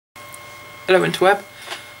Hello interweb.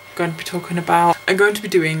 I'm going to be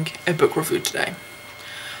doing a book review today.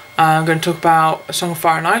 I'm going to talk about A Song of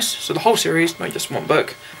Fire and Ice, so the whole series, not just one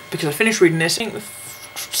book, because I finished reading this, I think the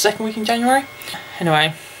second week in January.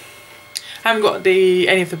 Anyway, I haven't got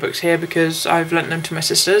any of the books here because I've lent them to my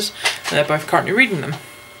sisters and they're both currently reading them.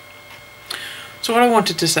 So what I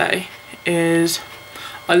wanted to say is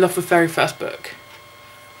I love the very first book.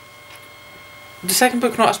 The second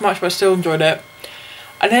book not as much, but I still enjoyed it.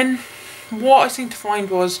 And then what I seemed to find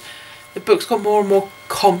was the books got more and more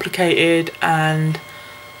complicated and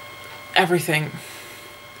everything.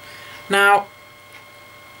 Now,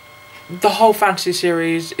 the whole fantasy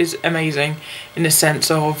series is amazing in the sense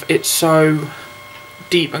of it's so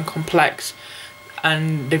deep and complex,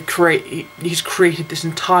 and he's created this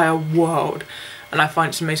entire world, and I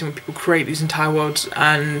find it's amazing when people create these entire worlds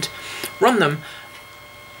and run them.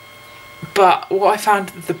 But what I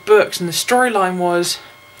found with the books and the storyline was,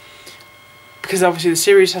 because obviously the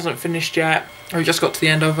series hasn't finished yet, we just got to the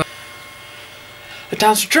end of A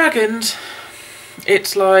Dance with Dragons,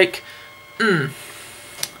 it's like,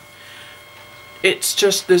 it's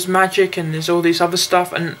just, there's magic and there's all these other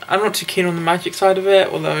stuff, and I'm not too keen on the magic side of it,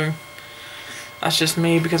 although that's just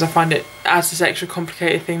me, because I find it adds this extra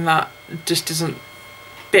complicated thing that just doesn't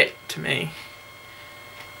fit to me.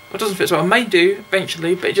 It doesn't fit, so I may do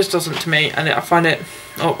eventually, but it just doesn't to me, and I find it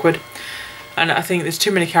awkward. And I think there's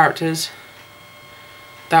too many characters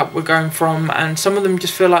that we're going from, and some of them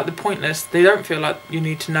just feel like they're pointless. They don't feel like you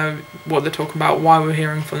need to know what they're talking about, why we're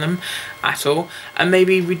hearing from them at all. And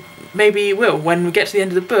maybe it will. When we get to the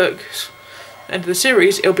end of the book, end of the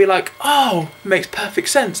series, it'll be like, oh, makes perfect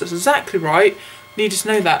sense. That's exactly right. Needed to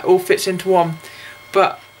know that. All fits into one.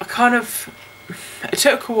 But it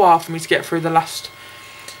took a while for me to get through the last,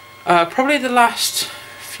 probably the last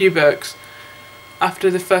few books.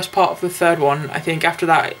 After the first part of the third one, I think after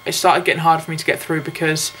that it started getting harder for me to get through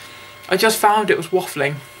because I just found it was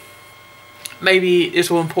waffling. Maybe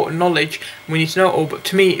it's all important knowledge and we need to know it all, but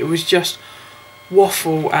to me it was just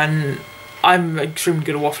waffle, and I'm extremely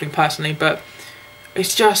good at waffling personally, but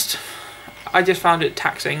it's just, I just found it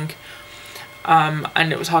taxing,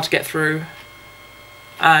 and it was hard to get through,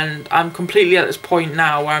 and I'm completely at this point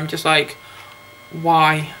now where I'm just like,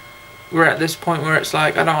 why? We're at this point where it's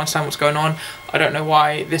like, I don't understand what's going on. I don't know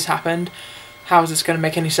why this happened. How is this going to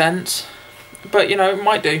make any sense? But, you know, it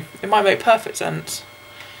might do. It might make perfect sense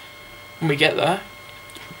when we get there.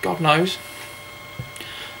 God knows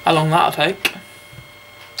how long that'll take.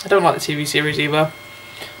 I don't like the TV series either.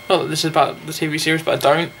 Not that this is about the TV series, but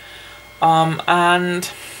I don't.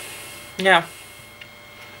 And, yeah.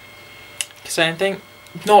 Say anything?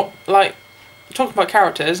 Not, like, talking about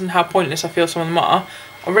characters and how pointless I feel some of them are,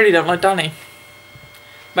 I really don't like Dani.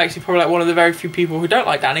 Makes me probably like one of the very few people who don't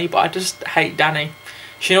like Dani, but I just hate Dani.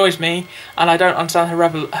 She annoys me, and I don't understand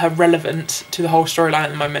her relevance to the whole storyline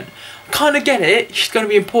at the moment. I kind of get it, she's going to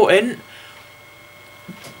be important,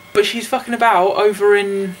 but she's fucking about over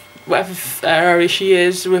in whatever area she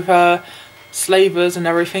is with her slavers and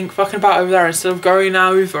everything, fucking about over there instead of going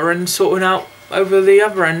over and sorting out over the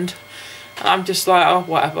other end. And I'm just like, oh,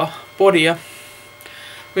 whatever. Bored of you.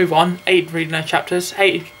 Move on. Hated reading her chapters.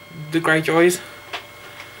 Hated the Greyjoys.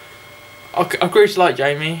 I grew to like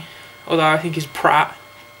Jamie, although I think he's prat.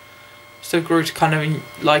 Still grew to kind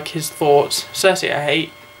of like his thoughts. Cersei I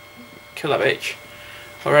hate. Kill that bitch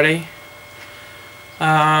already.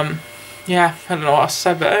 Yeah, I don't know what else to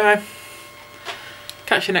say, but anyway.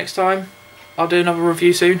 Catch you next time. I'll do another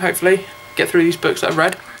review soon, hopefully. Get through these books that I've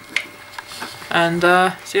read. And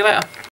see you later.